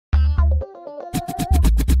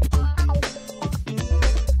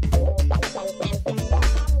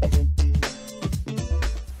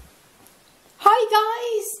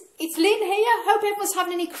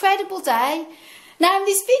having an incredible day. Now in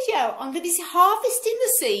this video, I'm going to be harvesting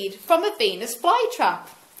the seed from a Venus flytrap.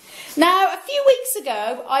 Now, a few weeks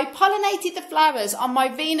ago, I pollinated the flowers on my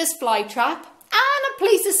Venus flytrap, and I'm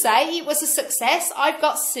pleased to say it was a success. I've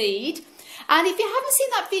got seed. And if you haven't seen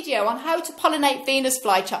that video on how to pollinate Venus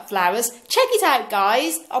flytrap flowers, check it out,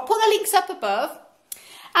 guys. I'll put the links up above.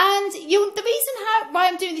 And the reason why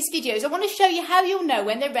I'm doing this video is I want to show you how you'll know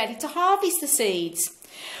when they're ready to harvest the seeds.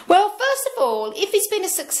 Well, first of all, if it's been a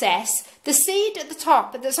success, the seed at the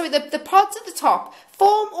top, the pods at the top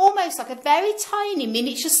form almost like a very tiny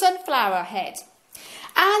miniature sunflower head.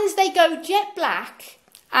 And they go jet black,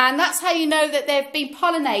 and that's how you know that they've been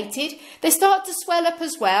pollinated. They start to swell up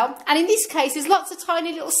as well, and in this case there's lots of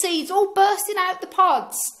tiny little seeds all bursting out the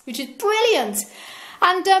pods, which is brilliant.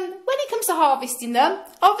 And when it comes to harvesting them,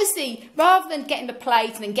 obviously, rather than getting the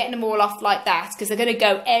plate and then getting them all off like that, because they're going to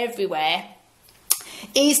go everywhere,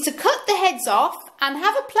 is to cut the heads off and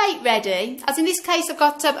have a plate ready. As in this case, I've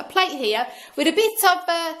got a plate here with a bit of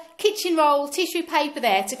kitchen roll tissue paper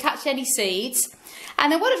there to catch any seeds.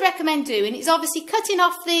 And then what I'd recommend doing is obviously cutting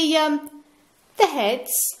off the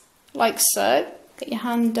heads, like so. Get your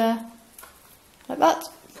hand like that,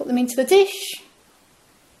 put them into the dish.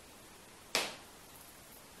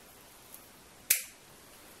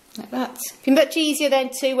 Like that. It'd be much easier then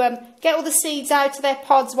to get all the seeds out of their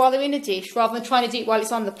pods while they're in a dish, rather than trying to do it while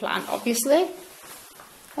it's on the plant, obviously.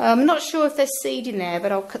 I'm not sure if there's seed in there,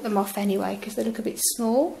 but I'll cut them off anyway because they look a bit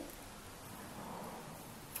small.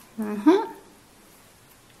 And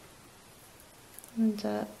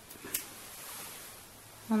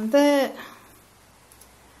there,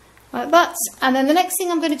 like that. And then the next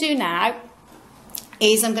thing I'm going to do now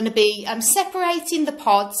is I'm going to be separating the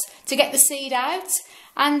pods to get the seed out.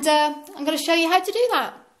 And I'm going to show you how to do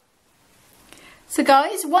that. So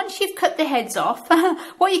guys, once you've cut the heads off,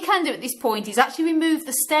 what you can do at this point is actually remove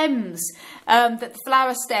the stems, the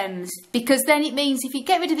flower stems, because then it means if you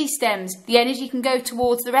get rid of these stems, the energy can go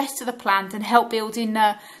towards the rest of the plant and help building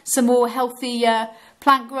some more healthy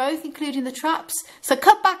plant growth, including the traps. So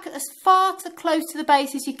cut back as far close to the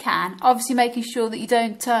base as you can, obviously making sure that you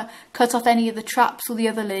don't cut off any of the traps or the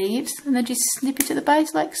other leaves, and then just snip it to the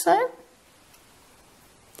base like so.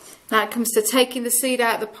 Now it comes to taking the seed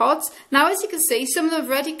out of the pods. Now as you can see, some of them have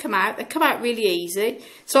already come out. They come out really easy.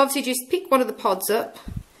 So obviously just pick one of the pods up,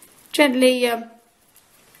 gently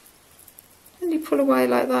pull away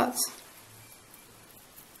like that.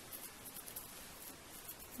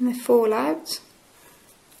 And they fall out.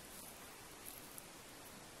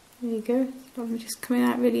 There you go. I'm just coming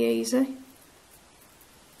out really easy.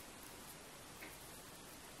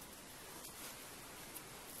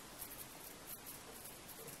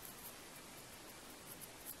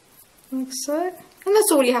 Like so. And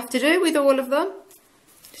that's all you have to do with all of them.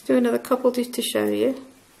 Just do another couple just to show you.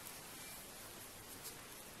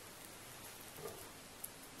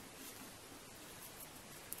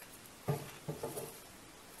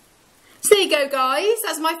 So there you go, guys.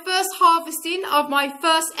 That's my first harvesting of my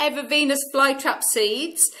first ever Venus flytrap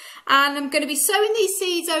seeds. And I'm going to be sowing these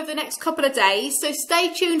seeds over the next couple of days, so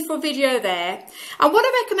stay tuned for a video there. And what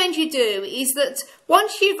I recommend you do is that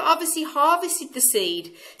once you've obviously harvested the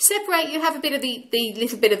seed, you'll have a bit of the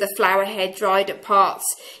little bit of the flower head dried up parts,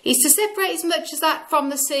 is to separate as much as that from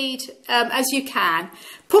the seed as you can.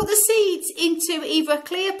 Put the seeds into either a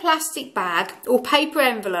clear plastic bag or paper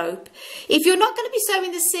envelope. If you're not going to be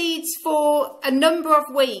sowing the seeds for a number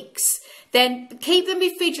of weeks, then keep them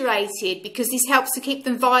refrigerated because this helps to keep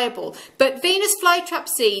them viable. But Venus flytrap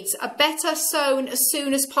seeds are better sown as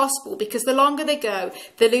soon as possible because the longer they go,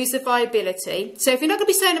 they lose their viability. So if you're not going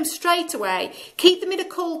to be sowing them straight away, keep them in a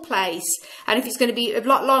cool place. And if it's going to be a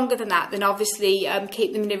lot longer than that, then obviously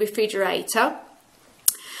keep them in a refrigerator.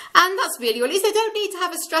 And that's really all it is. They don't need to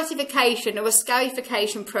have a stratification or a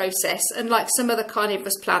scarification process, unlike some other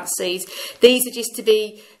carnivorous plant seeds. These are just to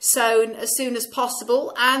be sown as soon as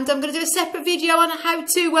possible. And I'm going to do a separate video on how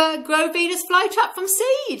to grow Venus flytrap from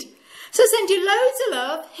seed. So I send you loads of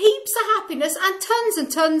love, heaps of happiness,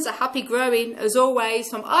 and tons of happy growing, as always,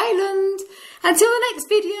 from Ireland. Until the next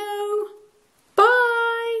video, bye!